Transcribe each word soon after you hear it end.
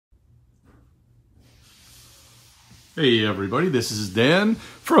Hey everybody, this is Dan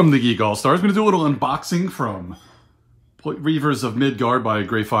from the Geek Allstars. I'm going to do a little unboxing from Reavers of Midgard by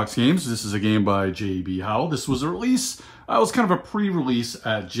Gray Fox Games. This is a game by J.B. Howell. This was a release, it was kind of a pre-release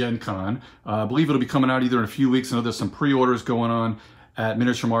at Gen Con. I believe it'll be coming out either in a few weeks. I know there's some pre-orders going on at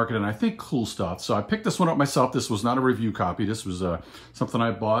Miniature Market and I think Cool Stuff. So I picked this one up myself. This was not a review copy. This was something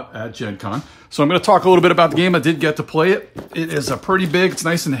I bought at Gen Con. So I'm going to talk a little bit about the game. I did get to play it. It is a pretty big, it's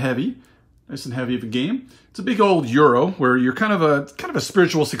nice and heavy. Nice and heavy of a game. It's a big old Euro where you're kind of a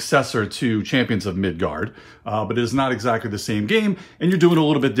spiritual successor to Champions of Midgard, but it is not exactly the same game, and you're doing a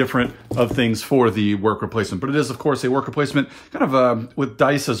little bit different of things for the worker placement. But it is, of course, a worker placement kind of with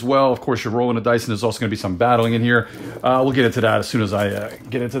dice as well. Of course, you're rolling a dice, and there's also going to be some battling in here. We'll get into that as soon as I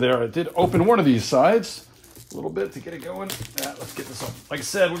get into there. I did open one of these sides a little bit to get it going. Let's get this up. Like I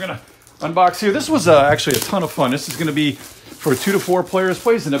said, we're going to unbox here. This was actually a ton of fun. This is going to be for 2 to 4 players.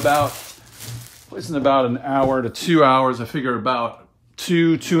 Plays in about an hour to 2 hours. I figure about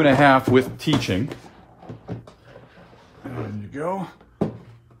 2.5 with teaching. There you go.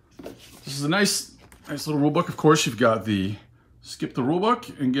 This is a nice little rule book. Of course, you've got the skip the rule book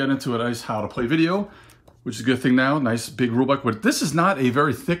and get into a nice how to play video, which is a good thing now. Nice big rule book. But this is not a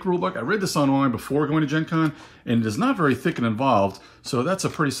very thick rule book. I read this online before going to Gen Con, and it is not very thick and involved. So that's a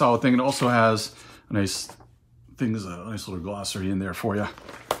pretty solid thing. It also has a nice little glossary in there for you.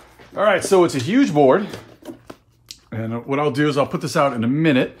 All right, so it's a huge board, and what I'll do is I'll put this out in a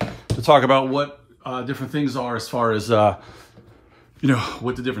minute to talk about what different things are as far as, what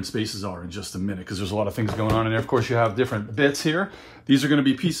the different spaces are in just a minute, because there's a lot of things going on in there. Of course, you have different bits here. These are going to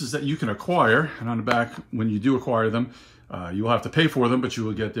be pieces that you can acquire, and on the back, when you do acquire them, you will have to pay for them, but you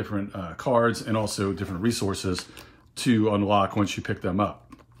will get different cards and also different resources to unlock once you pick them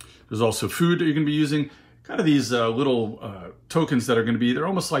up. There's also food that you're going to be using. Kind of these little tokens that are going to be, they're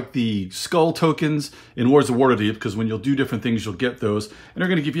almost like the skull tokens in Wars of Waterdeep, because when you'll do different things, you'll get those. And they're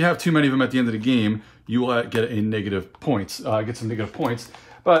going to, if you have too many of them at the end of the game, you will get some negative points.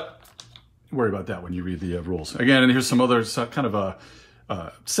 But worry about that when you read the rules. Again, and here's some other kind of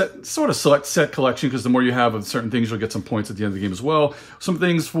a select set collection, because the more you have of certain things, you'll get some points at the end of the game as well. Some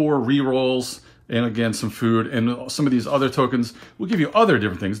things for re-rolls. And again, some food, and some of these other tokens will give you other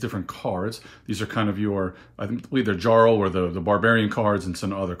different things, different cards. These are kind of your, I believe they're Jarl or the Barbarian cards and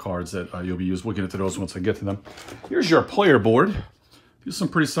some other cards that you'll be using. We'll get into those once I get to them. Here's your player board. These are some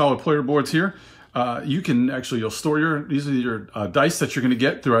pretty solid player boards here. You can actually, you'll store these are your dice that you're going to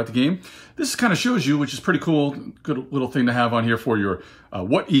get throughout the game. This kind of shows you, which is pretty cool, good little thing to have on here for your,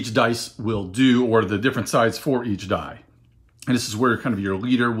 what each dice will do, or the different sides for each die. And this is where kind of your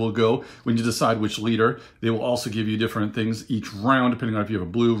leader will go when you decide which leader. They will also give you different things each round, depending on if you have a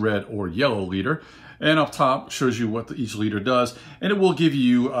blue, red, or yellow leader. And up top shows you what each leader does. And it will give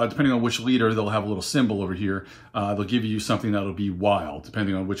you, depending on which leader, they'll have a little symbol over here. They'll give you something that'll be wild.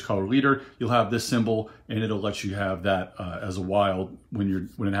 Depending on which color leader, you'll have this symbol, and it'll let you have that as a wild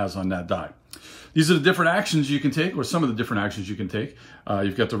when it has on that die. These are the different actions you can take, or some of the different actions you can take.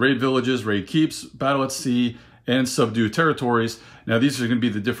 You've got the raid villages, raid keeps, battle at sea, and subdue territories. Now these are going to be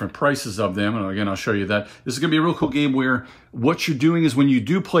the different prices of them, and again I'll show you that. This is going to be a real cool game where what you're doing is when you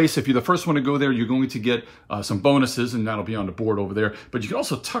do place, if you're the first one to go there, you're going to get some bonuses, and that'll be on the board over there. But you can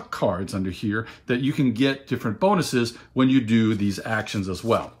also tuck cards under here that you can get different bonuses when you do these actions as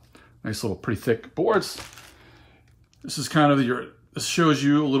well. Nice little pretty thick boards. This is kind of this shows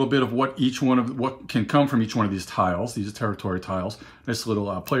you a little bit of what can come from each one of these tiles. These are territory tiles. Nice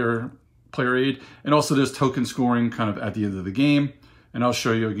little player aid, and also there's token scoring kind of at the end of the game. And I'll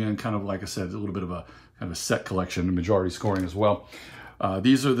show you again, kind of like I said, a little bit of a kind of a set collection, the majority scoring as well.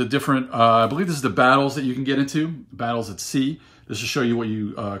 These are the different, I believe this is the battles that you can get into, battles at sea. This will show you what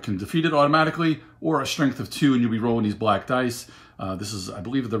you can defeat it automatically, or a strength of 2, and you'll be rolling these black dice. This is, I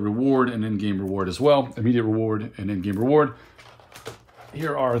believe, the reward and in-game reward as well, immediate reward and in-game reward.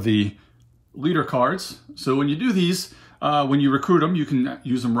 Here are the leader cards. So when you do these, when you recruit them, you can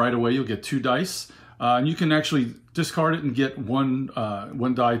use them right away. You'll get 2 dice, and you can actually discard it and get one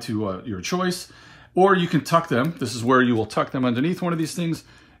die to your choice, or you can tuck them. This is where you will tuck them underneath one of these things,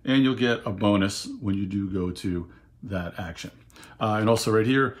 and you'll get a bonus when you do go to that action. And also right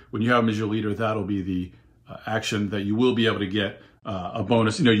here, when you have them as your leader, that'll be the action that you will be able to get a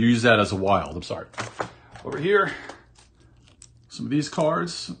bonus. You use that as a wild. I'm sorry. Over here, some of these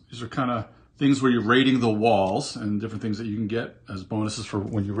cards. These are kind of things where you're raiding the walls, and different things that you can get as bonuses for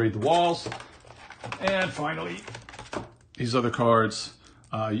when you raid the walls. And finally, these other cards,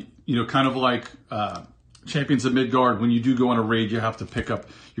 kind of like Champions of Midgard, when you do go on a raid, you're going to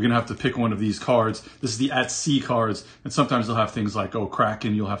have to pick one of these cards. This is the at sea cards, and sometimes they'll have things like,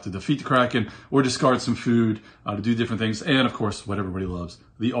 Kraken, you'll have to defeat the Kraken, or discard some food to do different things, and of course, what everybody loves,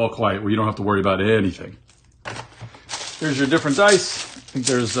 the All Quiet, where you don't have to worry about anything. Here's your different dice. I think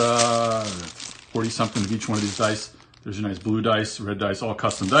there's 40-something of each one of these dice. There's your nice blue dice, red dice, all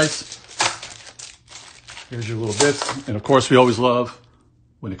custom dice. Here's your little bits, and of course, we always love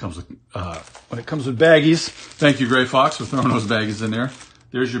when it comes with baggies. Thank you, Gray Fox, for throwing those baggies in there.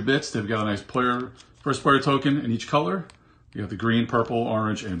 There's your bits. They've got a nice first player token in each color. You have the green, purple,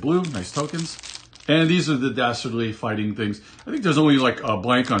 orange, and blue. Nice tokens. And these are the dastardly fighting things. I think there's only like a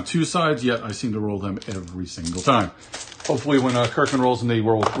blank on 2 sides, yet I seem to roll them every single time. Hopefully when Kirkman rolls them, they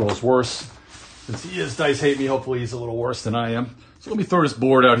rolls worse. Since he is Dice Hate Me, hopefully he's a little worse than I am. So let me throw this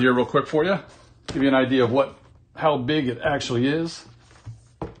board out here real quick for you. Give you an idea of how big it actually is.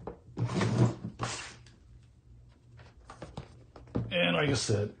 And like I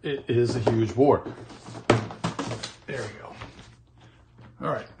said, it is a huge board. There we go.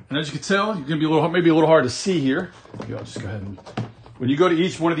 All right, and as you can tell, you're gonna be maybe a little hard to see here. Maybe I'll just go ahead and, when you go to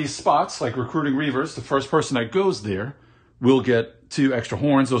each one of these spots, like recruiting Reavers, the first person that goes there will get 2 extra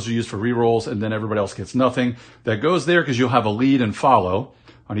horns. Those are used for rerolls, and then everybody else gets nothing. That goes there because you'll have a lead and follow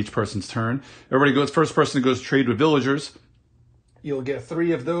on each person's turn. First person goes trade with villagers. You'll get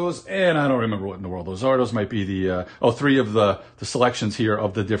 3 of those, and I don't remember what in the world those are. Those might be the 3 of the selections here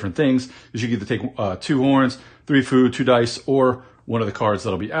of the different things. You get to take 2 horns, 3 food, 2 dice, or one of the cards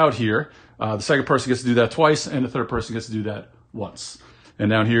that'll be out here. The second person gets to do that twice, and the third person gets to do that once. And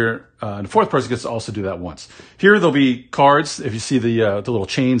down here, the fourth person gets to also do that once. Here there'll be cards. If you see the little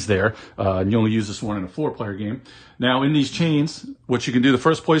chains there, and you only use this one in a 4-player game. Now in these chains, what you can do, the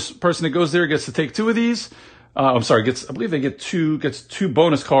first person that goes there gets to take 2 of these. I believe they get 2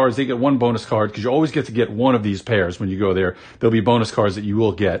 bonus cards. They get 1 bonus card because you always get to get 1 of these pairs when you go there. There'll be bonus cards that you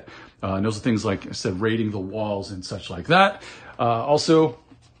will get. And those are things like I said, raiding the walls and such like that. Also,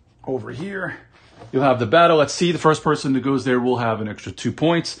 over here, you'll have the battle at sea. The first person that goes there will have an extra 2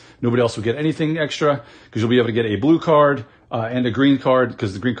 points. Nobody else will get anything extra because you'll be able to get a blue card and a green card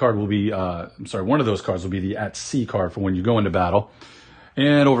because the green card will be, one of those cards will be the at sea card for when you go into battle.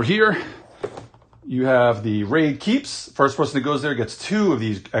 And over here, you have the raid keeps. First person that goes there gets 2 of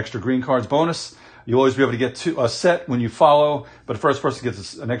these extra green cards bonus. You'll always be able to get a set when you follow, but the first person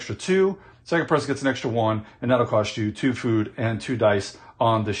gets an extra 2. Second person gets an extra 1, and that'll cost you 2 food and 2 dice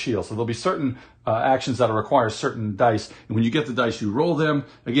on the shield. So there'll be certain actions that'll require certain dice. And when you get the dice, you roll them.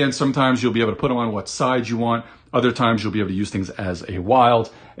 Again, sometimes you'll be able to put them on what side you want. Other times you'll be able to use things as a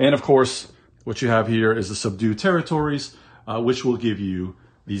wild. And of course, what you have here is the subdue territories, which will give you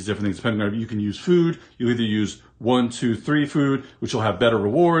these different things. Depending on, you can use food. You'll either use 1, 2, 3 food, which will have better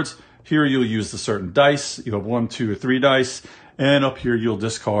rewards. Here you'll use the certain dice. You have 1, 2, or 3 dice. And up here you'll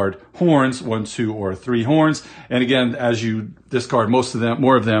discard horns, 1, 2, or 3 horns. And again, as you discard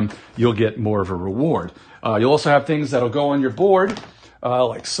more of them, you'll get more of a reward. You'll also have things that'll go on your board,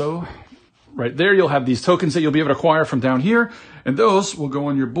 like so. Right there, you'll have these tokens that you'll be able to acquire from down here. And those will go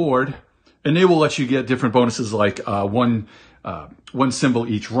on your board. And they will let you get different bonuses like one symbol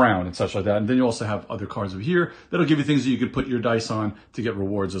each round and such like that. And then you also have other cards over here that'll give you things that you could put your dice on to get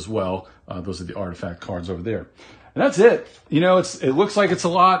rewards as well. Those are the artifact cards over there. And that's it. You know, it looks like it's a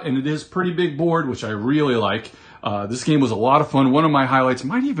lot, and it is pretty big board, which I really like. This game was a lot of fun. One of my highlights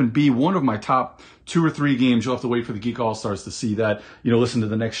might even be one of my top 2 or 3 games. You'll have to wait for the Geek Allstars to see that. You know, listen to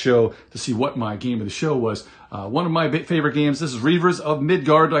the next show to see what my game of the show was. One of my favorite games. This is Reavers of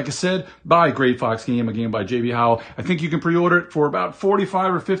Midgard, like I said, by Gray Fox Game, a game by JB Howell. I think you can pre-order it for about $45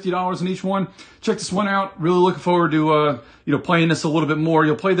 or $50 in each one. Check this one out. Really looking forward to playing this a little bit more.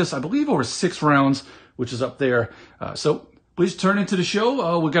 You'll play this, I believe, over 6 rounds, which is up there. So please turn into the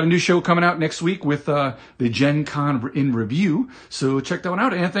show. We've got a new show coming out next week with the Gen Con in review. So check that one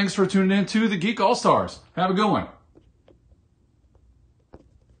out. And thanks for tuning in to the Geek All-Stars. Have a good one.